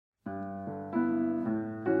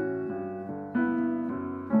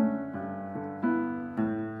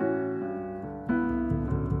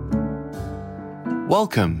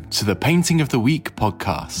Welcome to the Painting of the Week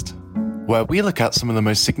podcast, where we look at some of the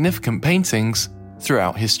most significant paintings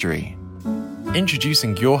throughout history.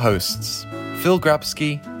 Introducing your hosts, Phil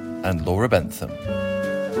Grabsky and Laura Bentham.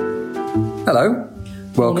 Hello,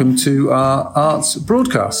 welcome to our arts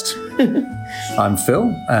broadcast. I'm Phil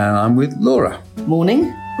and I'm with Laura.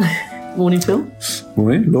 Morning. Morning, Phil.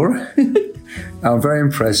 Morning, Laura. I'm very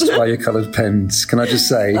impressed by your coloured pens. Can I just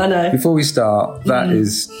say, I know. Before we start, that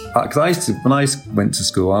is, because when I went to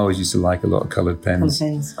school, I always used to like a lot of coloured pens.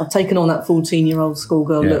 I've taken on that 14-year-old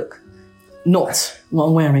schoolgirl look. Not what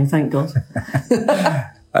I'm wearing, thank God.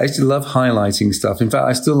 I used to love highlighting stuff. In fact,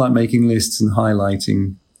 I still like making lists and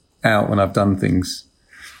highlighting out when I've done things.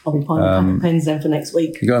 I'll be buying a pack of pens then for next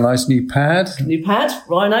week. You got a nice new pad? New pad,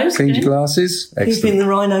 rhinos. Cleaned your glasses? Excellent. Keeping the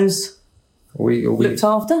rhinos Are we looked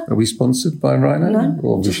after. Are we sponsored by Rhino? No,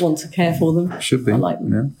 Or just want to care for them. Should be. I like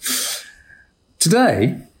them. Yeah.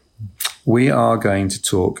 Today, we are going to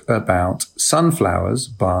talk about Sunflowers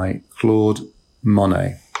by Claude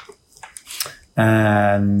Monet.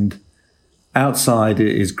 And outside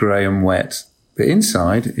it is grey and wet, but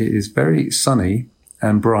inside it is very sunny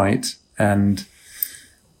and bright and,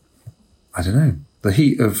 I don't know, the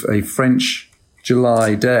heat of a French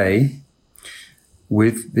July day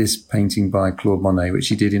with this painting by Claude Monet, which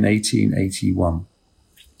he did in 1881.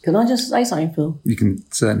 Can I just say something, Phil? You can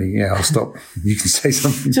certainly, I'll stop. You can say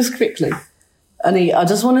something. Just quickly. Annie, I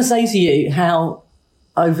just want to say to you how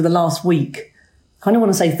over the last week, I kind of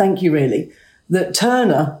want to say thank you really, that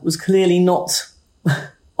Turner was clearly not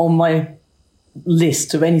on my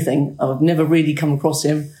list of anything. I've never really come across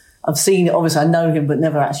him. I've seen it, obviously I know him, but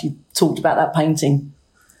never actually talked about that painting.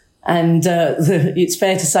 And it's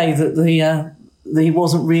fair to say that he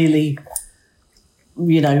wasn't really,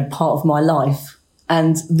 part of my life.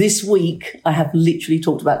 And this week, I have literally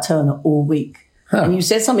talked about Turner all week. Huh. And you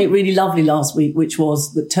said something really lovely last week, which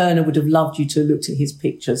was that Turner would have loved you to look at his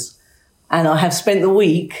pictures. And I have spent the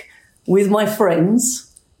week with my friends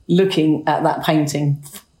looking at that painting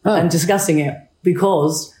and discussing it,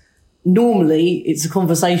 because normally it's a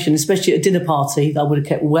conversation, especially at a dinner party, that I would have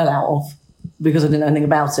kept well out of because I didn't know anything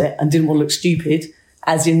about it and didn't want to look stupid,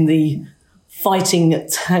 as in the fighting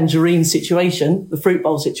tangerine situation, the fruit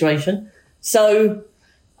bowl situation. So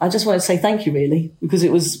I just want to say thank you, really, because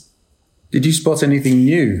it was... Did you spot anything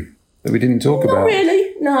new that we didn't talk about? Not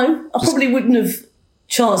really, no. I probably wouldn't have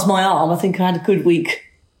chanced my arm. I think I had a good week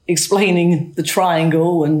explaining the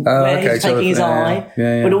triangle and where he was taking his eye,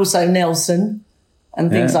 but also Nelson and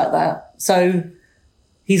things like that. So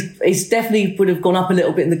he's definitely would have gone up a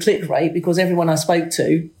little bit in the click rate, because everyone I spoke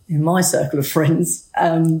to in my circle of friends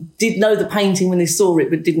did know the painting when they saw it,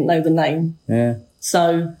 but didn't know the name. Yeah.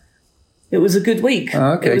 So it was a good week.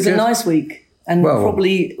 Oh, okay, it was a nice week. And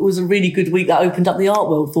probably it was a really good week that opened up the art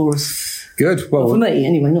world for us. Good. Well, for me,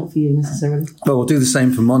 anyway, not for you necessarily. Well, we'll do the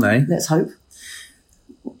same for Monet. Let's hope.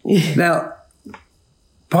 Now,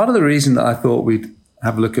 part of the reason that I thought we'd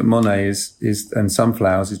have a look at Monet and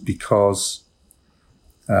Sunflowers is because,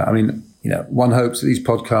 one hopes that these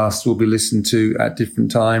podcasts will be listened to at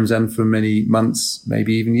different times and for many months,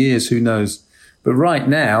 maybe even years, who knows. But right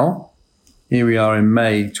now, here we are in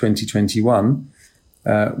May 2021,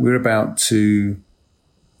 we're about to,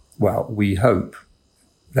 we hope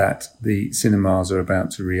that the cinemas are about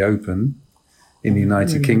to reopen in the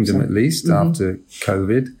United Kingdom, at least, after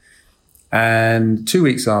COVID. And 2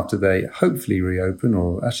 weeks after they hopefully reopen,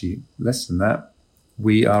 or actually less than that,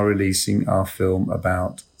 we are releasing our film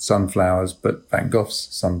about sunflowers, but Van Gogh's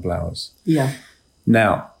Sunflowers. Yeah.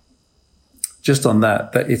 Now, just on that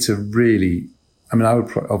it's a really, I would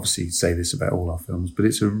obviously say this about all our films, but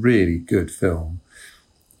it's a really good film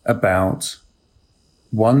about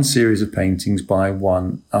one series of paintings by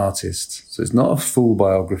one artist. So it's not a full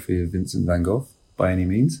biography of Vincent van Gogh by any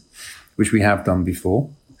means, which we have done before.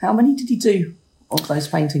 How many did he do of those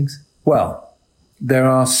paintings? Well, there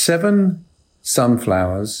are 7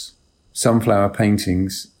 sunflower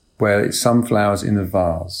paintings where it's sunflowers in a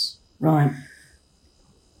vase. Right.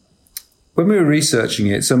 When we were researching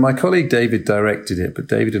it, so my colleague David directed it, but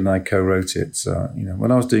David and I co-wrote it. So,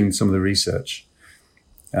 when I was doing some of the research,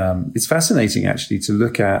 it's fascinating actually to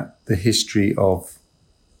look at the history of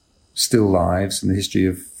still lives and the history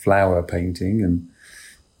of flower painting,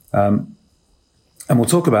 and we'll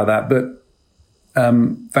talk about that. But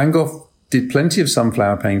Van Gogh did plenty of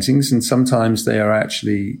sunflower paintings, and sometimes they are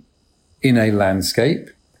actually in a landscape.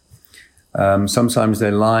 Sometimes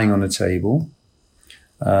they're lying on a table.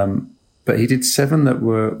 But he did 7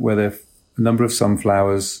 where there are a number of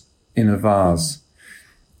sunflowers in a vase.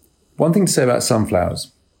 One thing to say about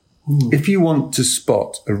sunflowers, if you want to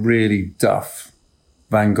spot a really duff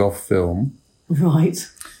Van Gogh film, Right.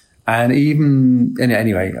 And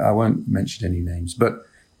anyway, I won't mention any names, but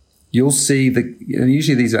you'll see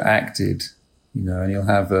usually these are acted, and you'll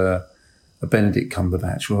have a Benedict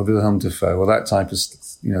Cumberbatch or a Wilhelm Dafoe or that type of,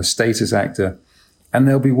 status actor, and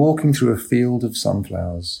they'll be walking through a field of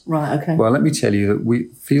sunflowers. Right, okay. Well, let me tell you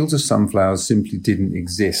that fields of sunflowers simply didn't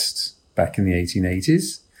exist back in the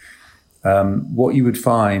 1880s. What you would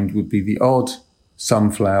find would be the odd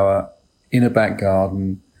sunflower in a back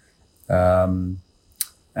garden, and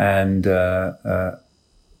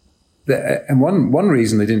one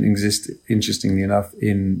reason they didn't exist, interestingly enough,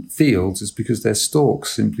 in fields is because their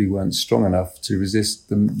stalks simply weren't strong enough to resist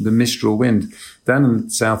the mistral wind. Down in the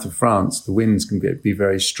south of France, the winds can be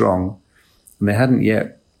very strong, and they hadn't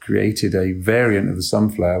yet created a variant of the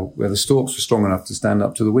sunflower where the stalks were strong enough to stand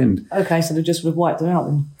up to the wind. Okay, so they just would have wiped them out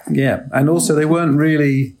then. Yeah, and also they weren't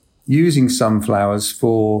really using sunflowers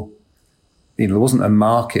for, there wasn't a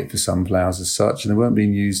market for sunflowers as such, and they weren't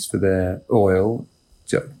being used for their oil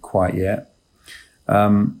quite yet.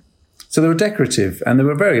 So they were decorative, and they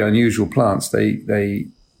were very unusual plants. They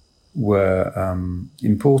were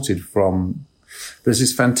imported from. There's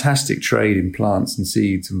this fantastic trade in plants and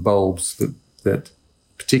seeds and bulbs that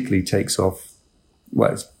particularly takes off.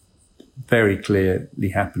 Well, it's very clearly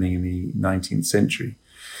happening in the 19th century,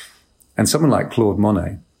 and someone like Claude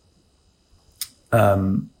Monet,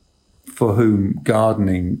 for whom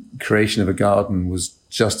creation of a garden was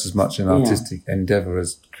just as much an artistic endeavor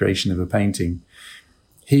as creation of a painting.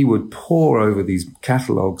 He would pore over these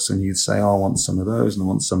catalogues and he'd say, I want some of those and I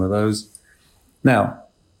want some of those. Now,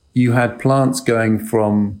 you had plants going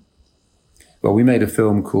from, we made a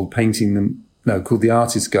film called called The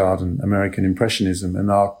Artist's Garden, American Impressionism,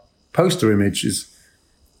 and our poster image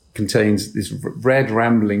contains this red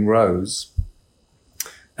rambling rose.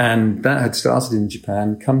 And that had started in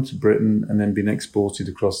Japan, come to Britain, and then been exported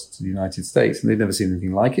across to the United States. And they'd never seen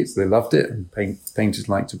anything like it, so they loved it, and painters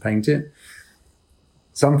liked to paint it.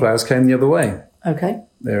 Sunflowers came the other way. Okay.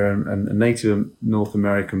 They're a native North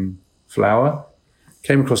American flower.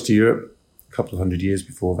 Came across to Europe a couple of hundred years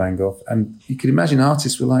before Van Gogh. And you can imagine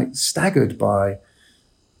artists were like staggered by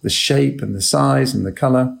the shape and the size and the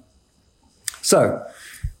colour. So,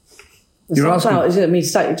 you're asking,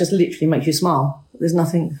 it just literally makes you smile. There's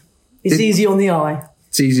nothing. It's easy on the eye.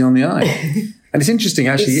 It's easy on the eye. And it's interesting,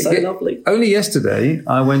 actually. It's so lovely. Only yesterday,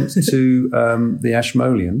 I went to the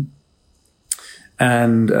Ashmolean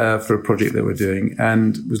and for a project that we're doing,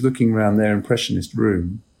 and was looking around their impressionist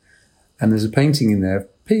room, and there's a painting in there of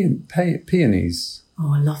peonies.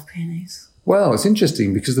 Oh, I love peonies. Well, it's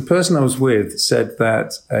interesting because the person I was with said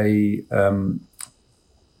that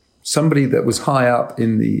somebody that was high up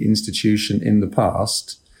in the institution in the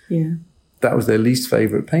past, that was their least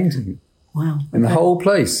favourite painting. Wow. Okay. In the whole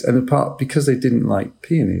place. And because they didn't like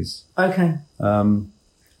peonies. Okay.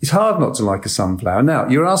 It's hard not to like a sunflower. Now,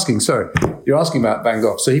 you're asking about Van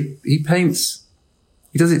Gogh. So he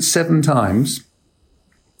does it 7 times.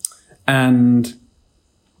 And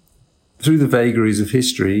through the vagaries of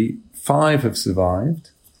history, 5 have survived.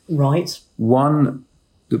 Right. One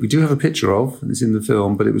that we do have a picture of, and it's in the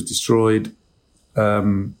film, but it was destroyed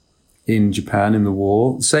in Japan in the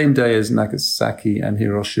war. The same day as Nagasaki and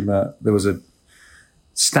Hiroshima, there was a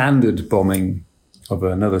standard bombing of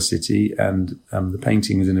another city, and the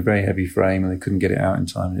painting was in a very heavy frame and they couldn't get it out in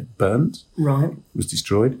time and it burnt. Right. It was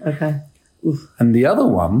destroyed. Okay. Oof. And the other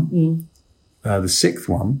one, the 6th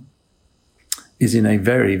one, is in a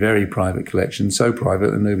very, very private collection, so private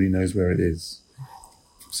that nobody knows where it is.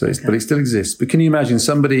 So, but it still exists. But can you imagine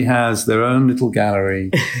somebody has their own little gallery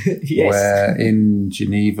where in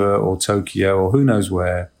Geneva or Tokyo or who knows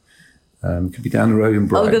where, could be down the road in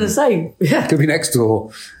Brighton. I was going to say, could be next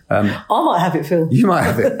door. I might have it, Phil. You might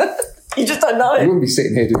have it. You just don't know. You wouldn't be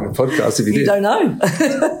sitting here doing a podcast if you did. You don't know.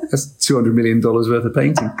 That's $200 million worth of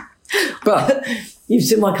painting. But you've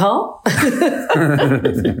seen my car.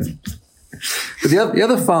 But the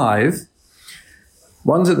other 5,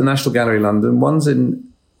 one's at the National Gallery London, one's in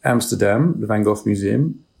Amsterdam, the Van Gogh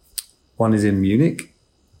Museum, one is in Munich,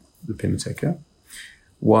 the Pinacoteca,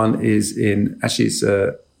 one is it's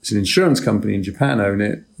an insurance company in Japan own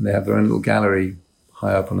it, and they have their own little gallery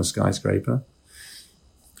high up on a skyscraper,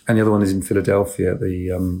 and the other one is in Philadelphia,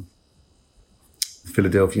 the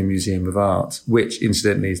Philadelphia Museum of Art, which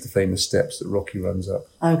incidentally is the famous steps that Rocky runs up.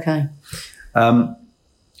 Okay.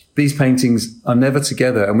 These paintings are never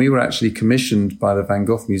together, and we were actually commissioned by the Van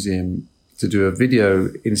Gogh Museum to do a video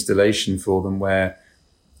installation for them where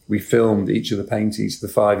we filmed each of the paintings, the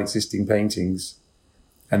 5 existing paintings,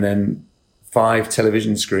 and then 5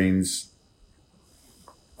 television screens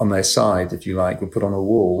on their side, if you like, were put on a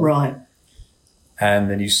wall. Right. and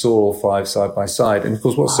then you saw all 5 side by side. And of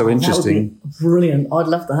course, what's so interesting... That would be brilliant. I'd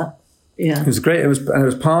love that. Yeah. It was great. It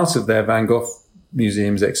was part of their Van Gogh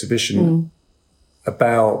Museum's exhibition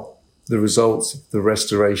about the results of the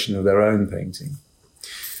restoration of their own painting.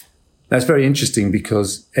 That's very interesting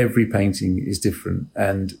because every painting is different.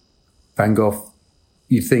 And Van Gogh,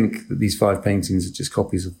 you think that these 5 paintings are just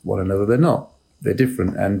copies of one another. They're not. They're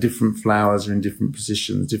different. And different flowers are in different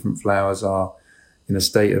positions. Different flowers are in a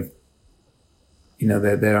state of,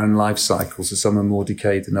 their own life cycle. So some are more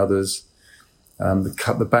decayed than others.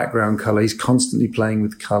 The background colour, he's constantly playing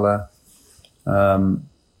with colour. Do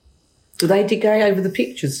they decay over the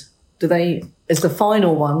pictures? Is the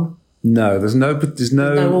final one? No, there's no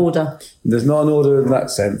order. There's not an order in that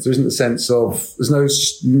sense. There isn't the sense of, there's no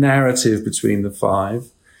narrative between the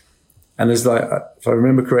 5. And there's if I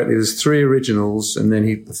remember correctly, there's 3 originals, and then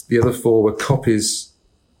the other 4 were copies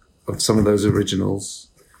of some of those originals.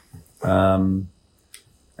 And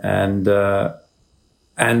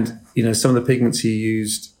some of the pigments he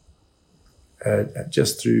used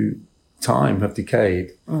just through time have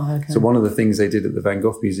decayed. Oh, okay. So one of the things they did at the Van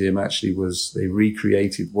Gogh Museum actually was they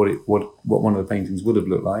recreated what one of the paintings would have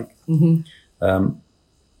looked like. Mm-hmm.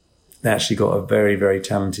 They actually got a very, very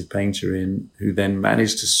talented painter in who then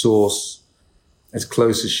managed to source as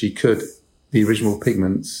close as she could the original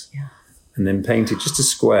pigments, and then painted just a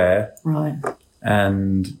square. Right.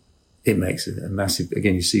 And it makes a massive,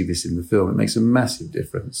 again, you see this in the film, it makes a massive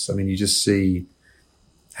difference. I mean, you just see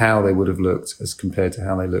how they would have looked as compared to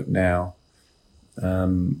how they look now,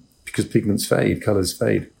 because pigments fade, colours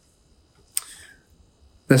fade.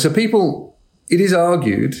 Now, so it is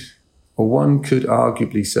argued, or one could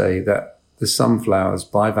arguably say that the Sunflowers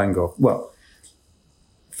by Van Gogh, well,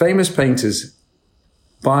 famous painters,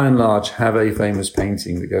 by and large, have a famous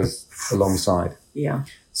painting that goes alongside. Yeah.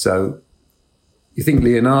 So you think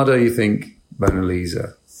Leonardo, you think Mona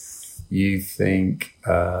Lisa, you think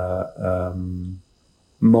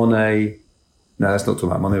Monet. No, let's not talk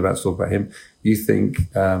about Monet, we're about to talk about him. You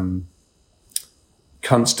think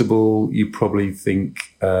Constable, you probably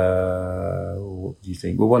think, what do you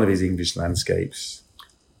think? Well, one of his English landscapes.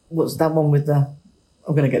 What's that one with I'm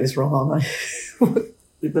going to get this wrong, aren't I?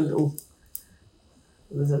 With the little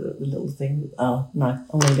thing. Oh, no,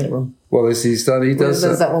 I'm going to get it wrong. Well, he does.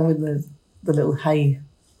 There's that one with the little hay.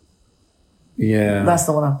 Yeah. That's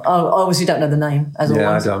the one. I obviously don't know the name, as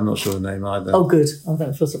always. I'm not sure the name either. Oh, good. I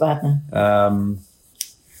don't feel so bad now.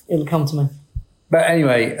 It'll come to me. But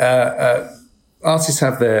anyway, artists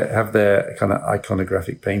have their kind of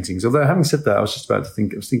iconographic paintings. Although, having said that, I was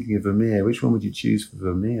thinking of Vermeer. Which one would you choose for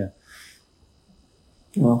Vermeer?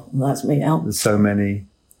 Well, that's me out. There's so many.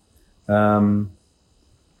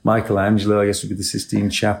 Michelangelo, I guess, would be the Sistine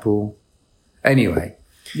Chapel. Anyway.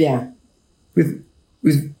 Yeah.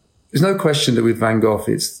 There's no question that with Van Gogh,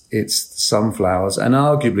 it's the Sunflowers, and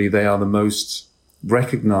arguably they are the most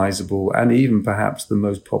recognizable and even perhaps the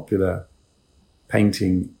most popular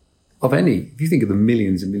painting of any. If you think of the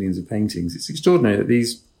millions and millions of paintings, it's extraordinary that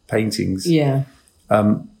these paintings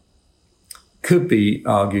could be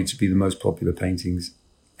argued to be the most popular paintings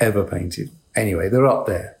ever painted. Anyway, they're up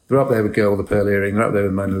there. They're up there with Girl with the Pearl Earring. They're up there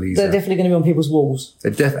with Mona Lisa. They're definitely going to be on people's walls.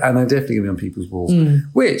 They're definitely going to be on people's walls.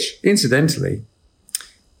 Which, incidentally,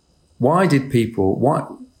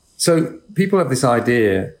 so people have this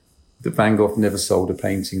idea that Van Gogh never sold a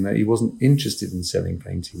painting, that he wasn't interested in selling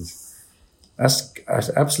paintings. That's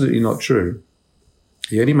absolutely not true.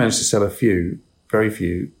 He only managed to sell a few, very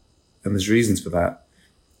few, and there's reasons for that.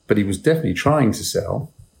 But he was definitely trying to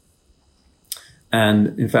sell.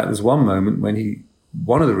 And in fact, there's one moment when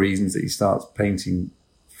one of the reasons that he starts painting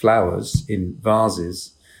flowers in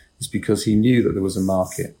vases is because he knew that there was a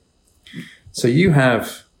market. So you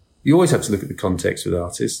always have to look at the context with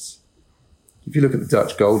artists. If you look at the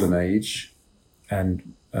Dutch Golden Age,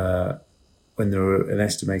 and when there were an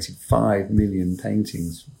estimated 5 million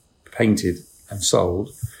paintings painted and sold,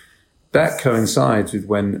 that coincides with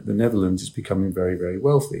when the Netherlands is becoming very, very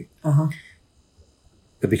wealthy. Uh-huh.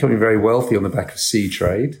 They're becoming very wealthy on the back of sea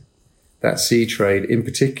trade. That sea trade in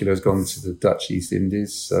particular has gone to the Dutch East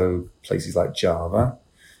Indies, so places like Java,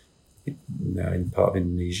 now in part of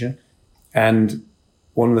Indonesia. And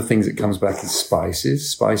one of the things that comes back is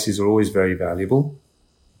spices. Spices are always very valuable.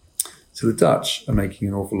 So the Dutch are making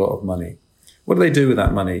an awful lot of money. What do they do with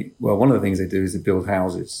that money? Well, one of the things they do is they build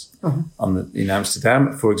houses. Uh-huh. In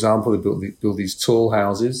Amsterdam, for example, they build these tall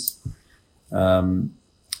houses.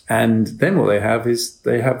 And then what they have is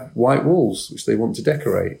they have white walls, which they want to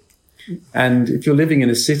decorate. And if you're living in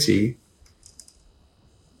a city,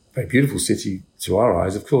 very beautiful city to our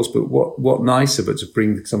eyes, of course, but what nicer but to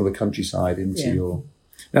bring some of the countryside into your...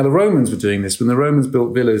 Now, the Romans were doing this. When the Romans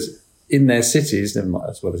built villas in their cities, never mind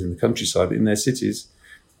as well as in the countryside, but in their cities,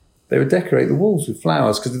 they would decorate the walls with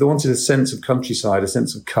flowers because they wanted a sense of countryside, a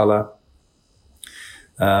sense of colour.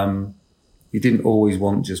 You didn't always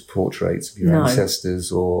want just portraits of your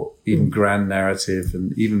ancestors or even grand narrative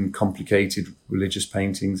and even complicated religious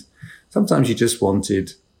paintings. Sometimes you just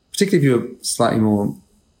wanted, particularly if you were slightly more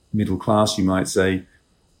middle class, you might say,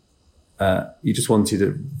 you just wanted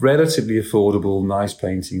a relatively affordable, nice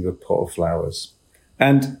painting of a pot of flowers.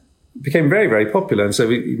 And it became very, very popular. And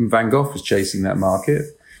so even Van Gogh was chasing that market.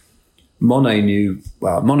 Monet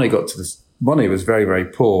Monet was very, very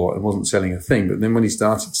poor and wasn't selling a thing. But then when he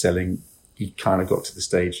started selling, he kind of got to the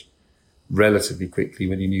stage relatively quickly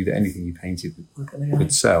when he knew that anything he painted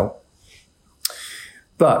would sell.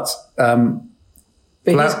 But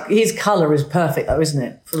his colour is perfect, though, isn't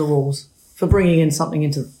it, for the walls, for bringing in something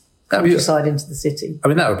into the countryside, into the city. I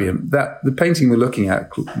mean, that would be the painting we're looking at,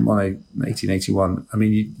 Monet, 1881. I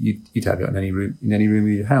mean, you'd have it in any room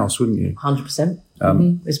of your house, wouldn't you? 100%.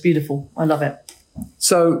 It's beautiful. I love it.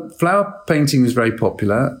 So flower painting was very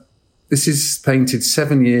popular. This is painted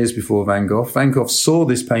 7 years before Van Gogh. Van Gogh saw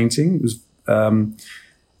this painting. It was,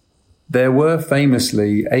 there were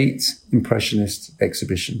famously 8 Impressionist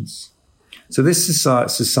exhibitions. So this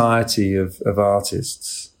society of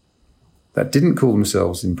artists that didn't call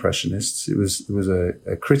themselves Impressionists, it was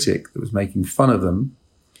a critic that was making fun of them.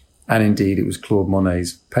 And indeed, it was Claude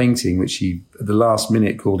Monet's painting, which he, at the last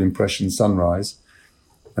minute, called Impression Sunrise.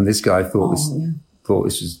 And this guy thought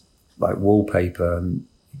this was like wallpaper, and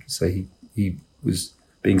you could say he was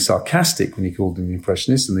being sarcastic when he called them the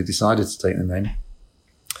Impressionists, and they decided to take the name.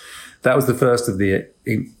 That was the first of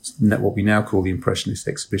what we now call the Impressionist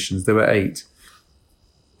exhibitions. There were 8.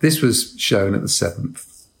 This was shown at the 7th.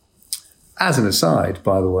 As an aside,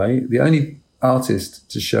 by the way, the only artist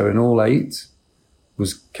to show in all 8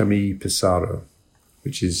 was Camille Pissarro,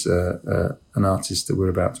 which is an artist that we're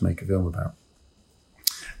about to make a film about.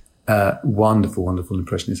 Wonderful, wonderful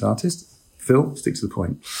Impressionist artist. Phil, stick to the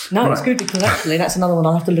point. No, right. It's good because actually that's another one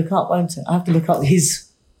I'll have to look up, won't it? I have to look up his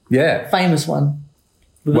famous one.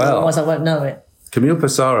 Because otherwise I won't know it. Camille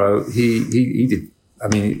Pissarro, he did, I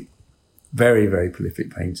mean, very, very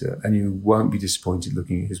prolific painter, and you won't be disappointed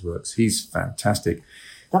looking at his works. He's fantastic.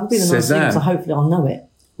 That would be the nice thing, so hopefully I'll know it.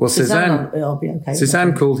 Well, Cézanne, I'll be okay.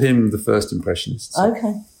 Cézanne called him the first Impressionist.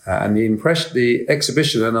 Okay. And the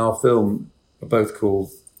exhibition and our film are both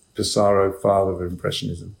called Pissarro, Father of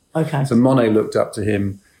Impressionism. Okay. So Monet looked up to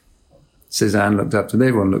him, Cézanne looked up to him,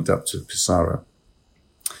 everyone looked up to Pissarro.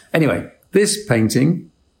 Anyway, this painting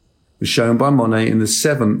was shown by Monet in the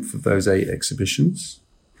 7th of those 8 exhibitions.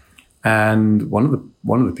 And one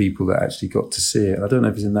of the people that actually got to see it, I don't know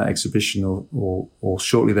if it's in that exhibition or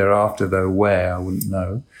shortly thereafter, though where, I wouldn't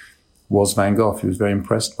know, was Van Gogh. He was very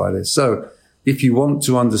impressed by this. So if you want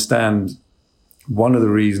to understand one of the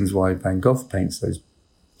reasons why Van Gogh's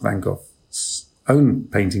own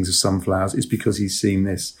paintings of sunflowers, is because he's seen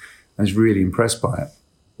this and is really impressed by it.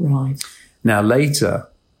 Right. Now later,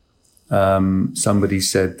 somebody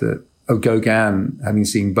said that, Gauguin, having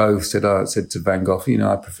seen both, said to Van Gogh,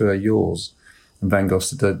 I prefer yours. And Van Gogh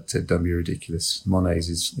said, don't be ridiculous. Monet's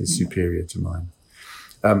is superior to mine.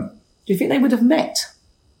 Do you think they would have met?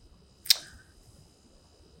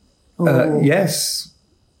 Yes.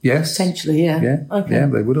 Potentially, yeah. Yeah, okay. Yeah,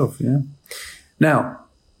 they would have, yeah. Now,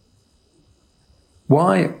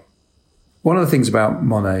 one of the things about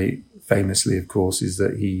Monet, famously, of course, is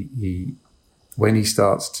that he when he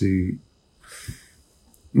starts to,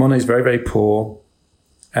 Monet's very, very poor,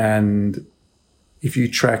 and if you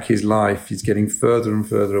track his life, he's getting further and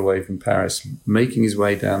further away from Paris, making his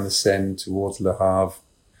way down the Seine towards Le Havre,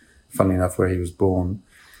 funnily enough, where he was born.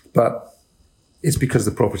 But it's because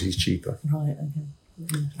the property is cheaper. Right, okay.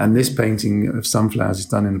 Mm-hmm. And this painting of sunflowers is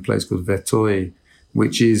done in a place called Verteuil,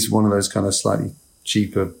 which is one of those kind of slightly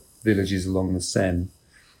cheaper villages along the Seine.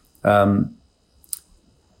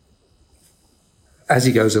 As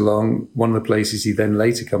he goes along, one of the places he then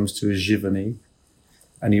later comes to is Giverny,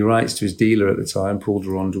 and he writes to his dealer at the time, Paul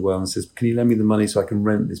Durand-Ruel, and says, can you lend me the money so I can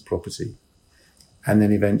rent this property? And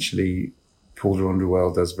then eventually Paul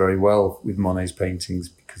Durand-Ruel does very well with Monet's paintings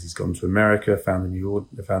because he's gone to America, found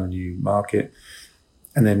a new market,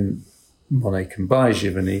 and then Monet can buy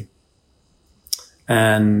Giverny,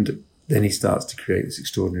 and then he starts to create this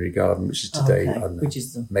extraordinary garden, which is today, I don't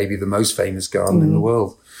know, maybe the most famous garden in the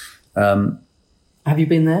world. Have you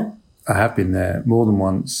been there? I have been there more than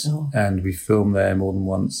once, and we filmed there more than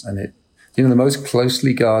once. And the most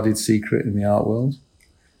closely guarded secret in the art world?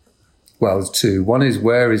 Well, there's 2. One is,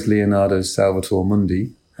 where is Leonardo's Salvator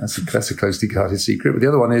Mundi? That's a closely guarded secret. But the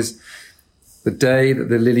other one is, the day that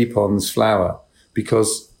the lily ponds flower,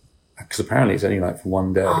 because apparently it's only like for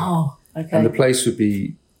one day. Oh, okay. And the place would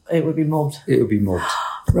be... It would be mobbed. It would be mobbed.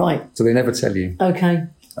 Right. So they never tell you. Okay.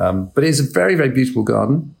 But it's a very, very beautiful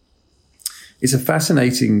garden. It's a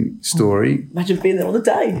fascinating story. Imagine being there on the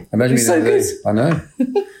day. Imagine being so there. good. I know.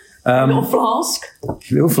 A little flask.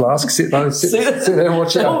 Little flask. Sit there and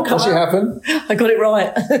watch it happen. I got it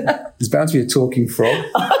right. There's bound to be a talking frog.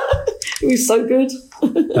 It was so good.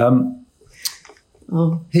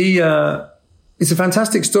 It's a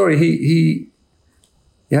fantastic story. He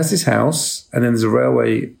has this house, and then there's a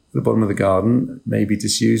railway at the bottom of the garden, maybe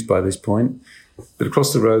disused by this point. But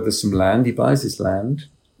across the road, there's some land. He buys this land,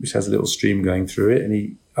 which has a little stream going through it, and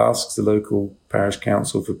he asks the local parish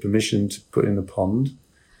council for permission to put in a pond.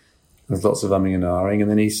 There's lots of umming and ahhing, and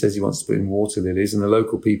then he says he wants to put in water lilies, and the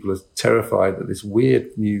local people are terrified that this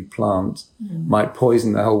weird new plant might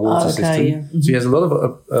poison the whole water system. Yeah. Mm-hmm. So he has a lot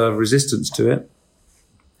of resistance to it.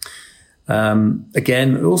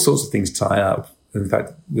 Again, all sorts of things tie up. In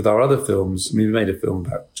fact, with our other films, I mean, we made a film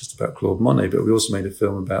about Claude Monet, but we also made a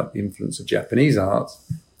film about the influence of Japanese art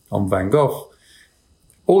on Van Gogh.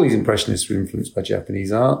 All these impressionists were influenced by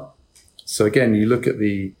Japanese art. So again, you look at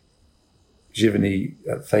the Giverny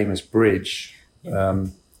famous bridge,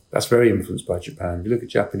 that's very influenced by Japan. If you look at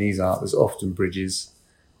Japanese art, there's often bridges,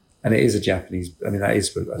 and it is a Japanese, I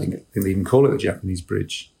think they even call it a Japanese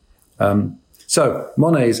bridge. So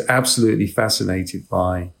Monet is absolutely fascinated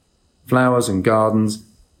by flowers and gardens.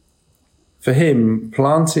 For him,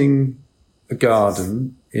 planting a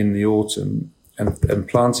garden in the autumn and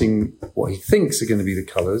planting what he thinks are going to be the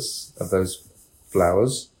colours of those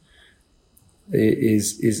flowers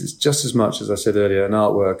is just as much, as I said earlier, an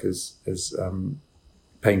artwork as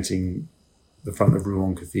painting the front of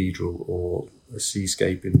Rouen Cathedral or a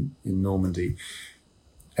seascape in Normandy.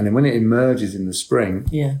 And then when it emerges in the spring,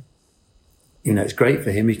 it's great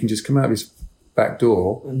for him. He can just come out of his back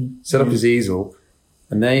door, set up his easel,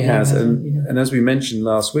 and there he has. And as we mentioned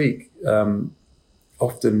last week,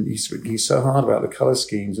 often he's so hard about the colour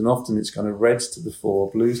schemes, and often it's kind of reds to the fore,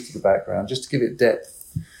 blues to the background, just to give it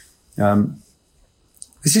depth.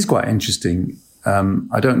 This is quite interesting.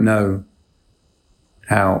 I don't know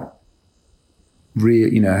how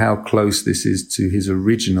close this is to his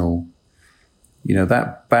original.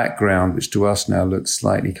 That background, which to us now looks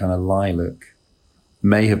slightly kind of lilac,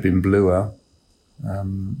 may have been bluer.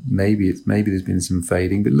 Maybe there's been some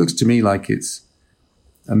fading, but it looks to me like it's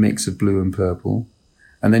a mix of blue and purple.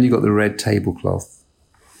 And then you've got the red tablecloth.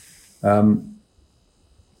 But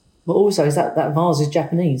also, is that vase is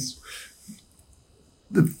Japanese?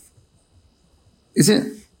 Is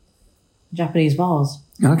it? Japanese vase.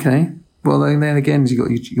 Okay. Well, then again,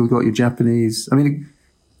 you've got your Japanese. I mean,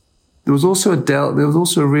 there was also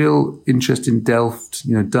a real interest in Delft,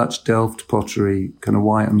 Dutch Delft pottery, kind of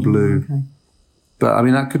white and blue. Okay. But I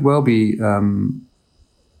mean, that could well be.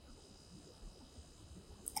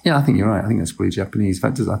 I think you're right. I think that's probably Japanese. In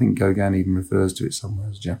fact, I think Gauguin even refers to it somewhere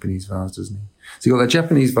as a Japanese vase, doesn't he? So you've got that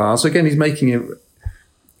Japanese vase. So again, he's making it.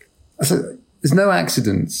 There's no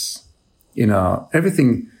accidents in art.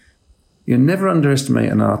 Everything. You never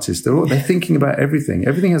underestimate an artist. They're thinking about everything.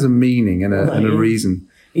 Everything has a meaning and a reason.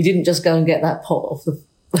 He didn't just go and get that pot off the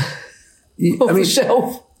the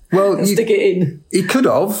shelf. Well, and stick it in. He could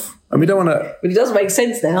have. I mean, don't want to. But it does make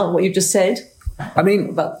sense now what you've just said. I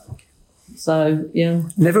mean,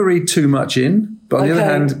 never read too much in. But on the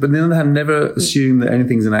other hand, never assume that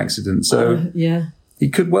anything's an accident. So he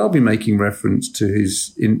could well be making reference to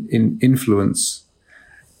his influence.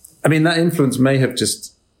 I mean, that influence may have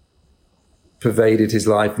just pervaded his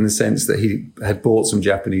life in the sense that he had bought some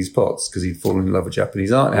Japanese pots because he'd fallen in love with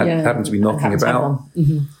Japanese art and happened to be knocking about.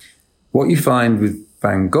 Mm-hmm. What you find with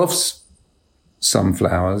Van Gogh's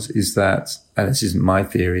sunflowers is that, and this isn't my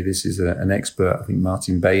theory, this is an expert, I think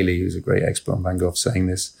Martin Bailey, who's a great expert on Van Gogh, saying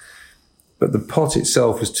this, but the pot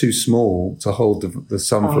itself was too small to hold the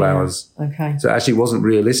sunflowers. Oh, yeah. Okay. So it actually wasn't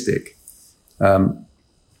realistic.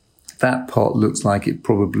 That pot looks like it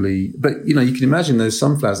probably, but you can imagine those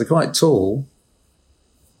sunflowers, they're quite tall.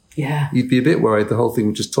 Yeah. You'd be a bit worried the whole thing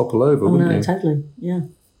would just topple over, wouldn't you? Totally. Yeah.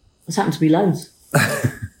 There's happened to be loads.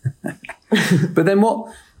 But then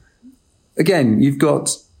what, again, you've got...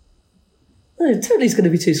 No, totally going to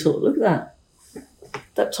be too short. Look at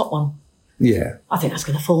that top one. Yeah. I think that's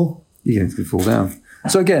going to fall. You think it's going to fall down.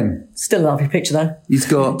 So again... Still a lovely picture, though. He's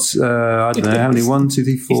got, I don't know, how many? 1, 2,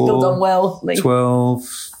 3, 4... He's still done well.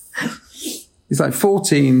 12... It's like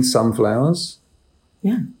 14 sunflowers.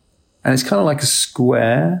 Yeah. And it's kind of like a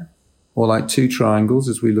square or like two triangles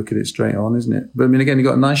as we look at it straight on, isn't it? But I mean, again, you've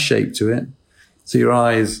got a nice shape to it. So your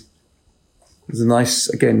eye is There's a nice,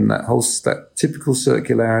 again, that typical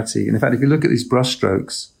circularity. And in fact, if you look at these brush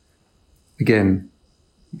strokes, again,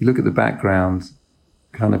 you look at the background,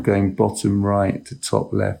 kind of going bottom right to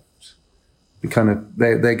top left.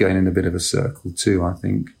 They're going in a bit of a circle too, I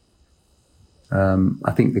think.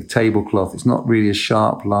 I think the tablecloth, it's not really a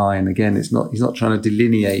sharp line. Again, he's not trying to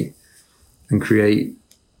delineate and create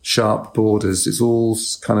sharp borders. It's all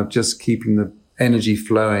kind of just keeping the energy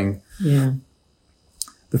flowing. Yeah.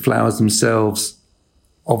 The flowers themselves,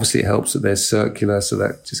 obviously it helps that they're circular, so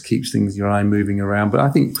that just keeps your eye moving around. But I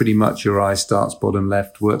think pretty much your eye starts bottom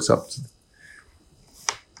left, works up to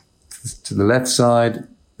the left side,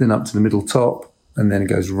 then up to the middle top, and then it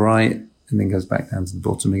goes right, and then goes back down to the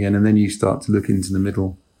bottom again, and then you start to look into the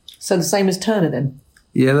middle. So the same as Turner then?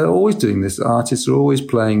 Yeah, they're always doing this. Artists are always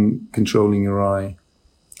controlling your eye.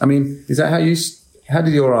 I mean, is that how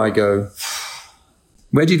did your eye go?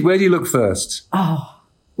 Where do you look first? Oh,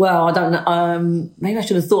 well, I don't know. Maybe I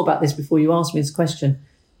should have thought about this before you asked me this question,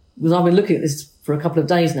 because I've been looking at this for a couple of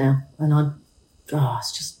days now, and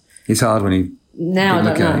it's hard when you now I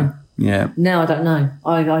don't know. Yeah. Now I don't know.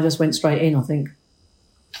 I just went straight in, I think.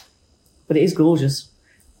 But it is gorgeous.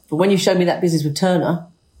 But when you showed me that business with Turner,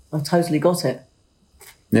 I totally got it.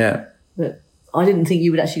 Yeah. But I didn't think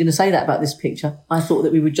you were actually going to say that about this picture. I thought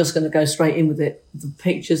that we were just going to go straight in with it. The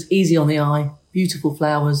picture's easy on the eye, beautiful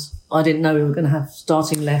flowers. I didn't know we were going to have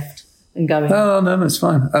starting left and going. Oh, no, that's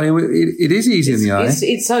fine. I mean, it is easy in the eye.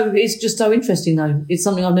 It's just so interesting, though. It's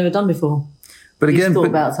something I've never done before. But again,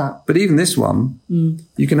 about that. But even this one,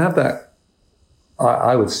 you can have that.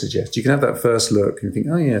 I would suggest you can have that first look and think,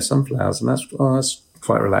 oh yeah, sunflowers, and that's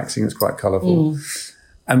quite relaxing. It's quite colourful,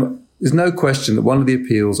 and there's no question that one of the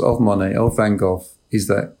appeals of Monet, of Van Gogh, is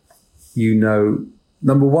that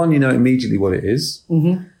number one, you know immediately what it is.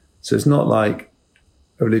 Mm-hmm. So it's not like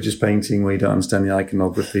a religious painting where you don't understand the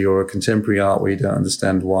iconography, or a contemporary art where you don't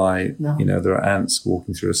understand why there are ants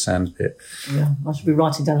walking through a sand pit. Yeah, I should be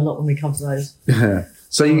writing down a lot when we come to those. Yeah.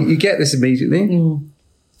 So you get this immediately.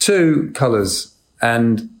 2, colours.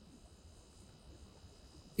 And,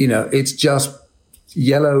 it's just,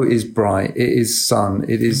 yellow is bright. It is sun.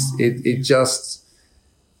 It is, it just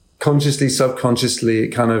consciously, subconsciously, it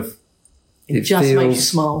kind of, it just feels, makes you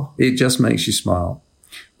smile. It just makes you smile.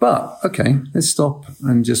 But, okay, let's stop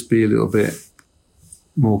and just be a little bit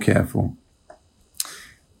more careful.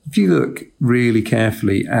 If you look really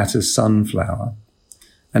carefully at a sunflower,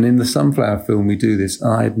 and in the sunflower film we do this,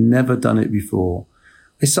 I had never done it before.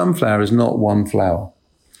 A sunflower is not one flower.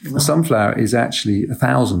 Wow. A sunflower is actually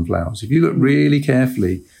 1,000 flowers. If you look really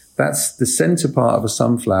carefully, that's the center part of a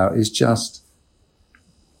sunflower is just,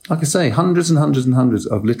 like I say, hundreds and hundreds and hundreds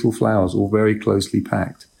of little flowers, all very closely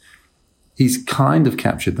packed. He's kind of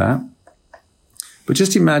captured that. But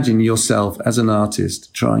just imagine yourself as an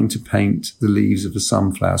artist trying to paint the leaves of a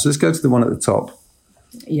sunflower. So let's go to the one at the top.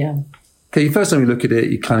 Yeah. Okay, first time you look at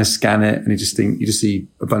it, you kind of scan it and you just see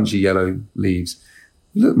a bunch of yellow leaves.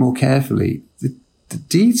 Look more carefully, the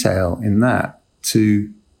detail in that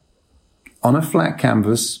on a flat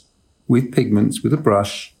canvas with pigments, with a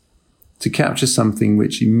brush, to capture something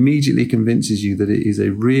which immediately convinces you that it is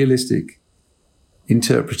a realistic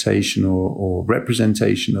interpretation or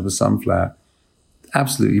representation of a sunflower.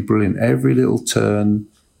 Absolutely brilliant. Every little turn,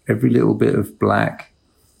 every little bit of black.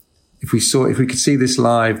 If we could see this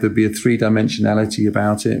live, there'd be a 3-dimensionality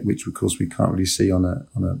about it, which of course we can't really see on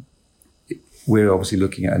a we're obviously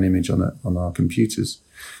looking at an image on our computers.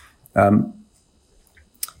 And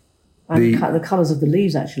the colours of the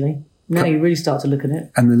leaves, actually. Now you really start to look at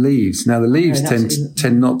it. And the leaves. Now, the leaves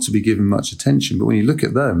tend not to be given much attention, but when you look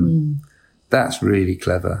at them, that's really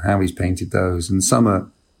clever, how he's painted those. And some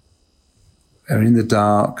are in the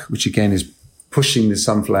dark, which again is pushing the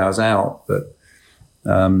sunflowers out, but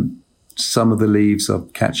some of the leaves are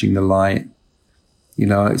catching the light.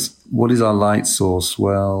 What is our light source?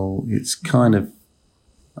 Well, it's kind of,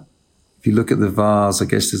 if you look at the vase, I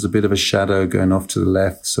guess there's a bit of a shadow going off to the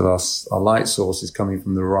left. So our light source is coming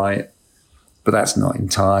from the right, but that's not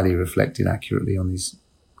entirely reflected accurately on these.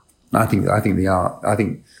 I think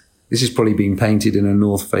this is probably being painted in a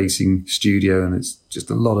north-facing studio, and it's just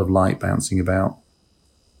a lot of light bouncing about.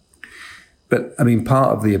 But I mean,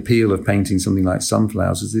 part of the appeal of painting something like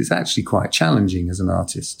sunflowers is it's actually quite challenging as an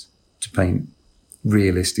artist to paint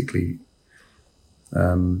realistically.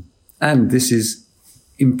 And this is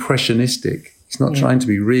impressionistic. It's not trying to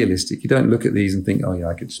be realistic. You don't look at these and think, oh yeah,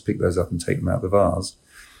 I could just pick those up and take them out of the vase.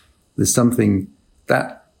 There's something,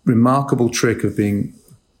 that remarkable trick of being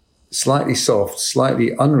slightly soft,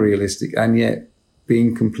 slightly unrealistic, and yet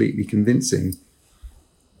being completely convincing.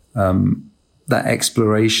 That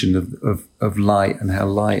exploration of light and how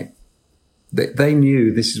light they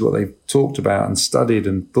knew this is what they talked about and studied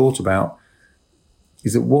and thought about,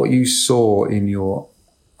 is that what you saw in your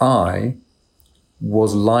eye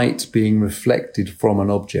was light being reflected from an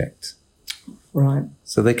object. Right.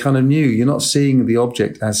 So they kind of knew you're not seeing the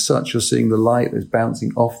object as such, you're seeing the light that's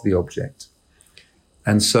bouncing off the object.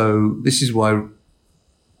 And so this is why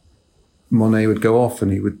Monet would go off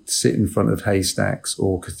and he would sit in front of haystacks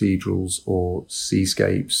or cathedrals or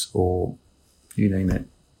seascapes or you name it.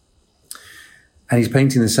 And he's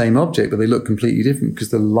painting the same object, but they look completely different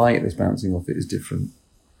because the light that's bouncing off it is different.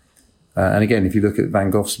 And again, if you look at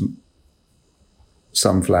Van Gogh's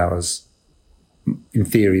sunflowers, in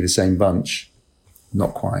theory, the same bunch,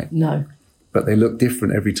 not quite. No. But they look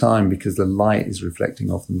different every time because the light is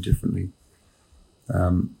reflecting off them differently.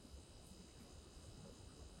 I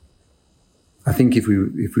think if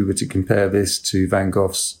we were to compare this to Van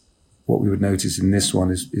Gogh's, what we would notice in this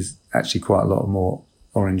one is actually quite a lot more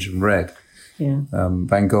orange and red. Yeah.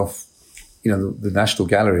 Van Gogh, the National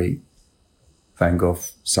Gallery Van Gogh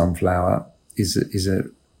sunflower is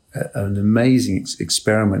an amazing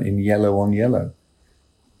experiment in yellow on yellow.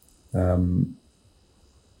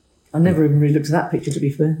 I never even really looked at that picture, to be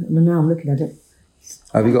fair. And now I'm looking at it.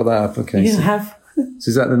 Have you got that up? Okay. Yeah, so, I have. So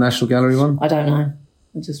is that the National Gallery one? I don't know.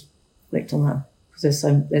 I just clicked on that because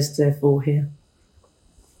there's therefore here.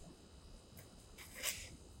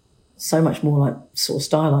 So much more like sort of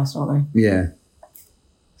stylized, aren't they? Yeah.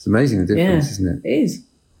 It's amazing the difference, isn't it? It is.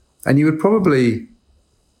 And you would probably,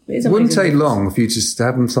 it wouldn't take long if you just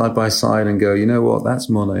have them side by side and go, you know what, that's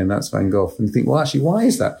Monet and that's Van Gogh. And think, well, actually, why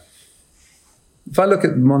is that? If I look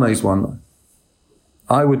at Monet's one,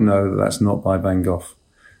 I would know that that's not by Van Gogh.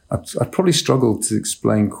 I'd probably struggle to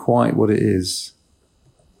explain quite what it is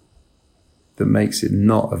that makes it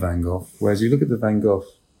not a Van Gogh. Whereas you look at the Van Gogh.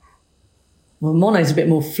 Well, Monet's a bit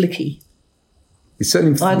more flicky. It's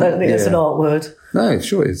certainly. I don't think that's an art word. No, it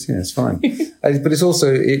sure is. Yeah, it's fine. But it's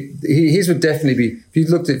also, his would definitely be, if you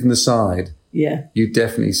looked at it from the side, you'd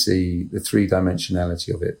definitely see the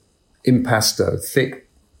three-dimensionality of it. Impasto, thick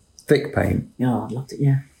paint. Yeah, I loved it,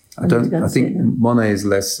 yeah. I think Monet is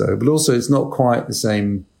less so, but also it's not quite the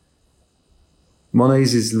same.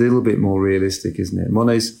 Monet's is a little bit more realistic, isn't it?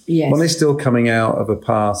 Monet's still coming out of a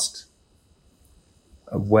past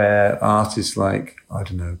where artists like, I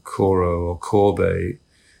don't know, Corot or Courbet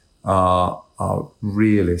are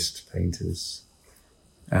realist painters.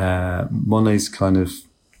 Monet's kind of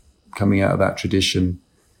coming out of that tradition.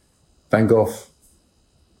 Van Gogh,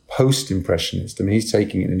 post-impressionist. I mean, he's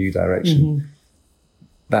taking it in a new direction. Mm-hmm.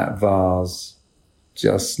 That vase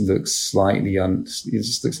just looks slightly, it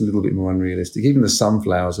just looks a little bit more unrealistic. Even the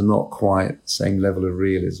sunflowers are not quite the same level of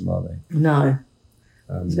realism, are they? No.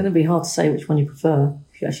 It's going to be hard to say which one you prefer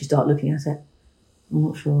if you actually start looking at it. I'm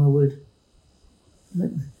not sure I would. But,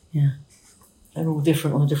 yeah. They're all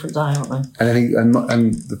different on a different day, aren't they? And I think,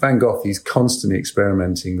 and the Van Gogh, he's constantly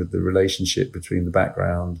experimenting with the relationship between the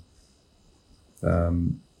background. But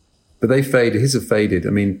they faded. His have faded. I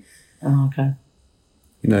mean, okay.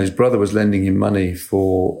 His brother was lending him money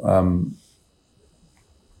for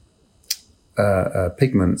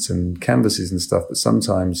pigments and canvases and stuff, but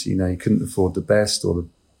sometimes, he couldn't afford the best or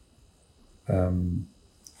the.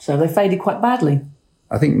 So they faded quite badly.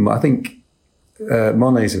 I think Monet's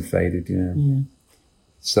have faded. Yeah.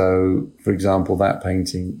 So, for example, that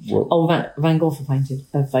painting. Van Gogh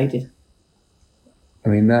faded. I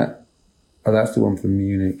mean that's the one from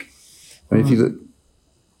Munich. I mean, if you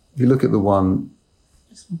look at the one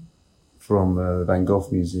from the Van Gogh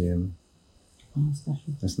Museum. Oh,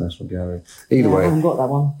 that's National Gallery. Either way. I haven't got that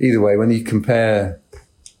one. Either way, when you compare...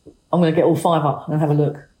 I'm going to get all five up and have a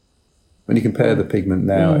look. When you compare the pigment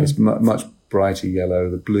now, it's much brighter yellow.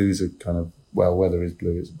 The blues are kind of... Well, weather is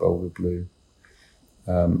blue. It's a bolder blue.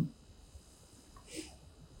 Now,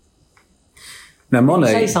 Monet... When you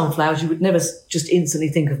say sunflowers, you would never just instantly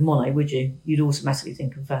think of Monet, would you? You'd automatically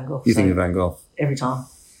think of Van Gogh. You think of Van Gogh. Every time.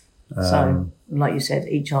 So, like you said,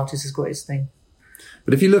 each artist has got his thing.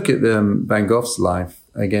 But if you look at Van Gogh's life,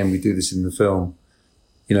 again, we do this in the film,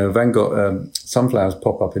 Van Gogh, sunflowers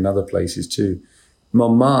pop up in other places too.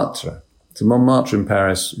 Montmartre. So Montmartre in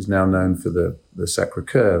Paris is now known for the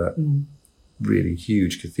Sacre-Cœur, that really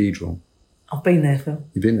huge cathedral. I've been there, Phil.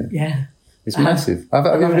 You've been there? Yeah. It's massive. I've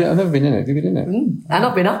never been in it. Have you been in it? And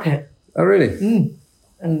I've been up it. Oh, really?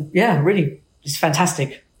 And yeah, really, it's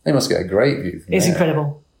fantastic. They must get a great view from It's there.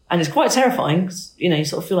 incredible. And it's quite terrifying because, you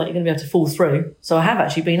sort of feel like you're going to be able to fall through. So I have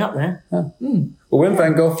actually been up there. Huh. Well, when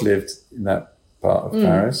Van Gogh lived in that part of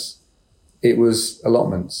Paris, it was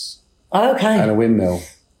allotments. Okay. And a windmill.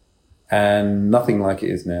 And nothing like it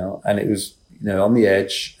is now. And it was, on the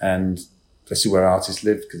edge and this is where artists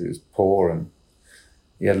lived because it was poor, and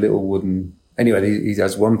he had a little wooden. Anyway, he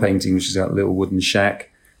has one painting which is a little wooden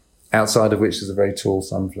shack, outside of which there's a very tall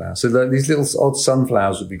sunflower. So these little odd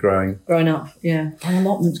sunflowers would be growing up. Yeah, and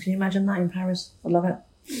allotments. Can you imagine that in Paris? I love it.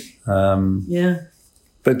 Yeah,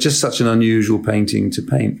 but just such an unusual painting to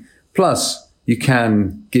paint. Plus, you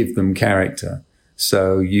can give them character.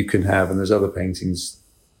 So you can have, and there's other paintings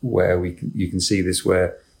where you can see this,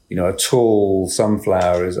 where a tall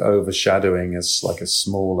sunflower is overshadowing as like a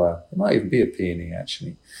smaller. It might even be a peony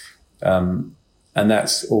actually, and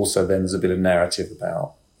that's also then there's a bit of narrative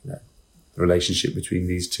about the relationship between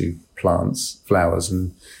these two flowers,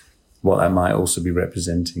 and what that might also be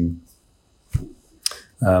representing.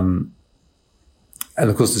 And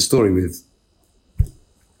of course, the story with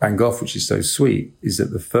Van Gogh, which is so sweet, is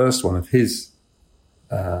that the first one of his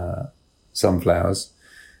sunflowers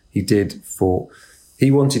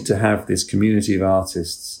he wanted to have this community of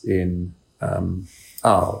artists in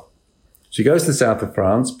Arles. So he goes to the south of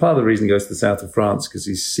France. Part of the reason he goes to the south of France because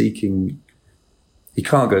he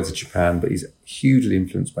can't go to Japan, but he's hugely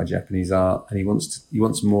influenced by Japanese art, and he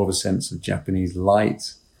wants more of a sense of Japanese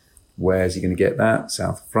light. Where is he going to get that?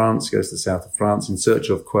 South of France. He goes to the south of France in search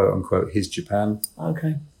of, quote unquote, his Japan.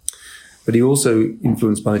 Okay. But he also,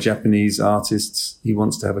 influenced by the Japanese artists, he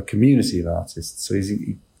wants to have a community of artists. So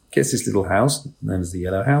he gets this little house, known as the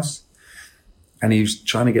Yellow House, and he's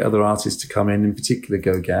trying to get other artists to come in particular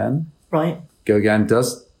Gauguin. Right. Gauguin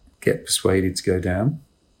does get persuaded to go down.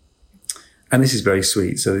 And this is very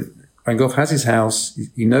sweet. So Van Gogh has his house.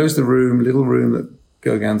 He knows the little room that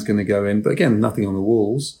Gauguin's going to go in, but again, nothing on the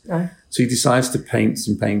walls. No. So he decides to paint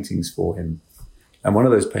some paintings for him. And one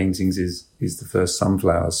of those paintings is the first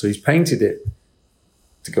sunflower. So he's painted it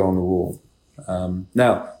to go on the wall.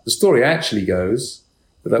 Now, the story actually goes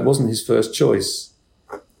that wasn't his first choice.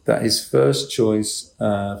 That his first choice,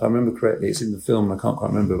 if I remember correctly, it's in the film, I can't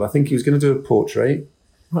quite remember, but I think he was going to do a portrait.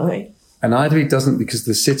 Right. And either he doesn't because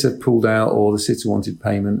the sitter pulled out or the sitter wanted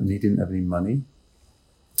payment and he didn't have any money.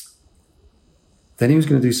 Then he was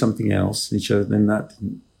going to do something else, and then that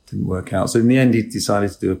didn't work out. So in the end, he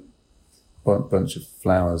decided to do a bunch of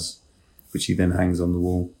flowers, which he then hangs on the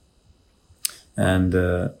wall. And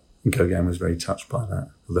Gauguin was very touched by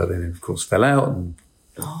that, although then, of course, fell out, and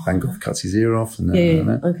Van Gogh cuts his ear off. And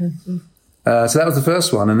okay. So that was the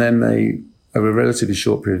first one, and then over a relatively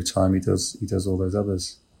short period of time, he does all those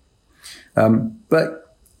others.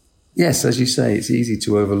 But yes, as you say, it's easy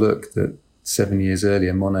to overlook that 7 years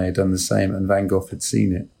earlier, Monet had done the same, and Van Gogh had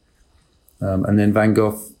seen it. And then Van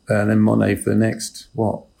Gogh, and then Monet for the next,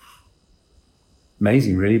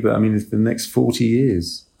 amazing really, but I mean, for the next 40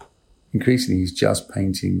 years, increasingly he's just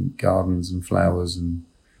painting gardens and flowers, and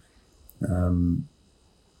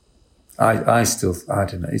I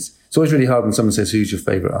don't know. It's always really hard when someone says, who's your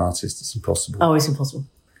favourite artist? It's impossible. Oh, it's impossible.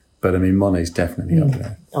 But I mean, Monet's definitely up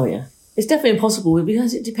there. Oh, yeah. It's definitely impossible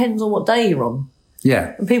because it depends on what day you're on.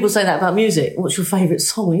 Yeah. And people say that about music. What's your favourite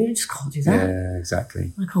song? You just can't do that. Yeah,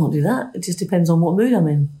 exactly. I can't do that. It just depends on what mood I'm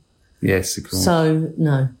in. Yes, of course. So,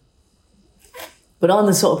 no. But I'm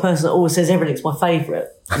the sort of person that always says everything's my favourite.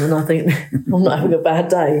 And then I think I'm not having a bad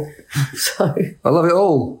day. So I love it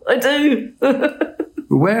all. I do. But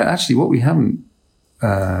what we haven't,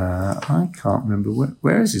 I can't remember,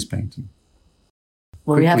 where is this painting?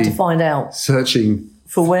 Well, we have to find out. Searching.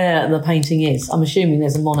 For where the painting is. I'm assuming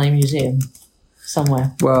there's a Monet museum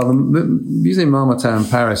somewhere. Well, the Musée Marmottan in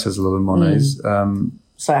Paris has a lot of Monets.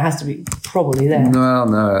 So it has to be probably there.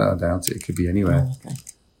 No, I doubt it. It could be anywhere. Oh, okay.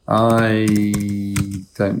 I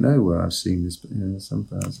don't know where I've seen this, but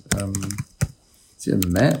sunflowers. Is it in the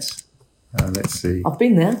Met? Let's see. I've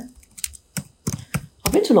been there.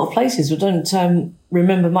 I've been to a lot of places, but don't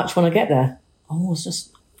remember much when I get there. Oh, it's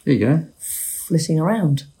just... There you go. Flitting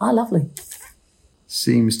around. Ah, lovely.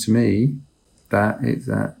 Seems to me that it's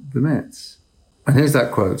at the Met. And here's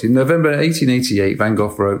that quote. In November 1888, Van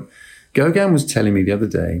Gogh wrote, Gauguin was telling me the other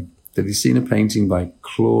day that he's seen a painting by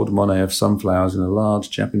Claude Monet of sunflowers in a large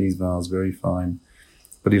Japanese vase, very fine,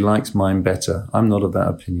 but he likes mine better. I'm not of that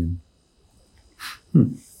opinion.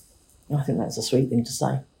 I think that's a sweet thing to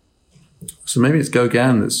say. So maybe it's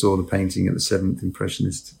Gauguin that saw the painting at the 7th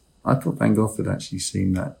Impressionist. I thought Van Gogh had actually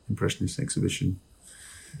seen that Impressionist exhibition.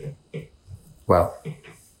 Well, a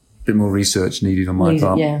bit more research needed on my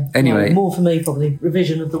part. Yeah. Anyway. No, more for me, probably.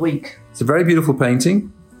 Revision of the week. It's a very beautiful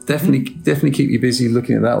painting. Definitely keep you busy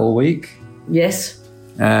looking at that all week. Yes.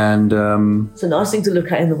 And it's a nice thing to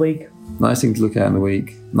look at in the week. Nice thing to look at in the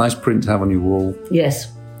week. Nice print to have on your wall.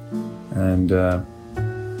 Yes. And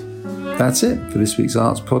that's it for this week's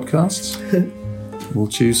Arts Podcast. We'll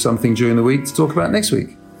choose something during the week to talk about next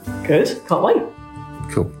week. Good. Can't wait.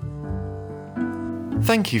 Cool.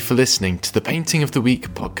 Thank you for listening to the Painting of the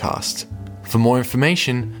Week podcast. For more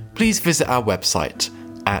information, please visit our website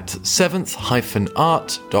at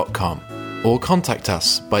seventh-art.com or contact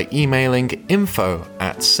us by emailing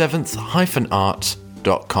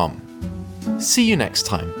info@seventh-art.com. See you next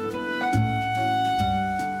time.